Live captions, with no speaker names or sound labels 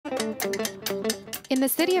In the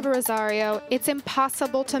city of Rosario, it's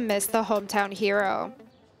impossible to miss the hometown hero.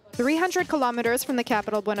 300 kilometers from the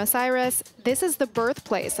capital, Buenos Aires, this is the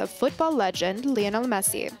birthplace of football legend Lionel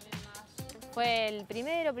Messi.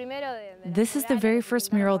 This is the very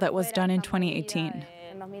first mural that was done in 2018.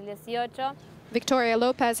 Victoria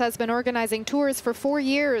Lopez has been organizing tours for 4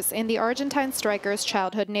 years in the Argentine striker's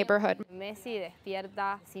childhood neighborhood.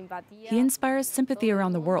 He inspires sympathy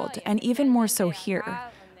around the world, and even more so here,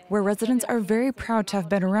 where residents are very proud to have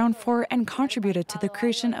been around for and contributed to the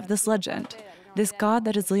creation of this legend, this god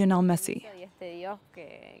that is Lionel Messi.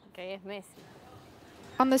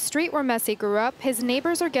 On the street where Messi grew up, his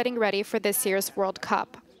neighbors are getting ready for this year's World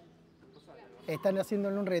Cup.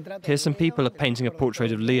 Here some people are painting a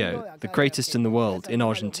portrait of Leo, the greatest in the world, in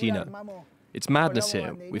Argentina. It's madness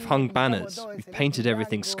here. We've hung banners, we've painted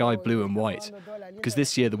everything sky blue and white. Because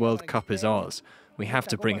this year the World Cup is ours. We have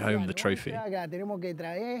to bring home the trophy.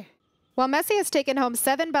 While Messi has taken home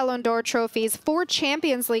 7 Ballon d'Or trophies, 4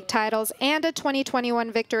 Champions League titles, and a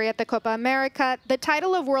 2021 victory at the Copa America, the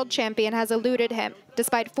title of world champion has eluded him,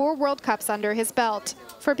 despite 4 World Cups under his belt.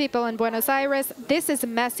 For people in Buenos Aires, this is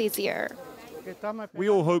Messi's year. We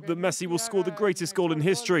all hope that Messi will score the greatest goal in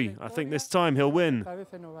history. I think this time he'll win.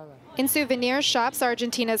 In souvenir shops,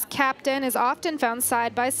 Argentina's captain is often found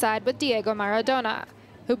side by side with Diego Maradona,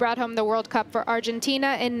 who brought home the World Cup for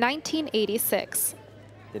Argentina in 1986.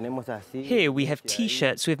 Here we have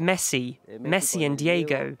T-shirts with Messi and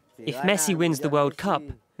Diego. If Messi wins the World Cup,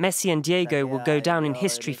 Messi and Diego will go down in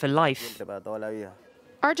history for life.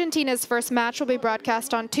 Argentina's first match will be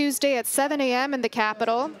broadcast on Tuesday at 7 a.m. in the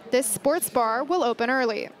capital. This sports bar will open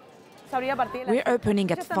early. We're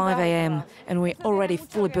opening at 5 a.m. and we're already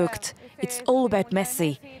fully booked. It's all about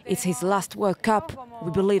Messi. It's his last World Cup.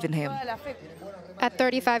 We believe in him. At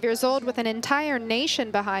 35 years old, with an entire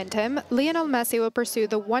nation behind him, Lionel Messi will pursue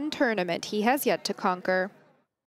the one tournament he has yet to conquer.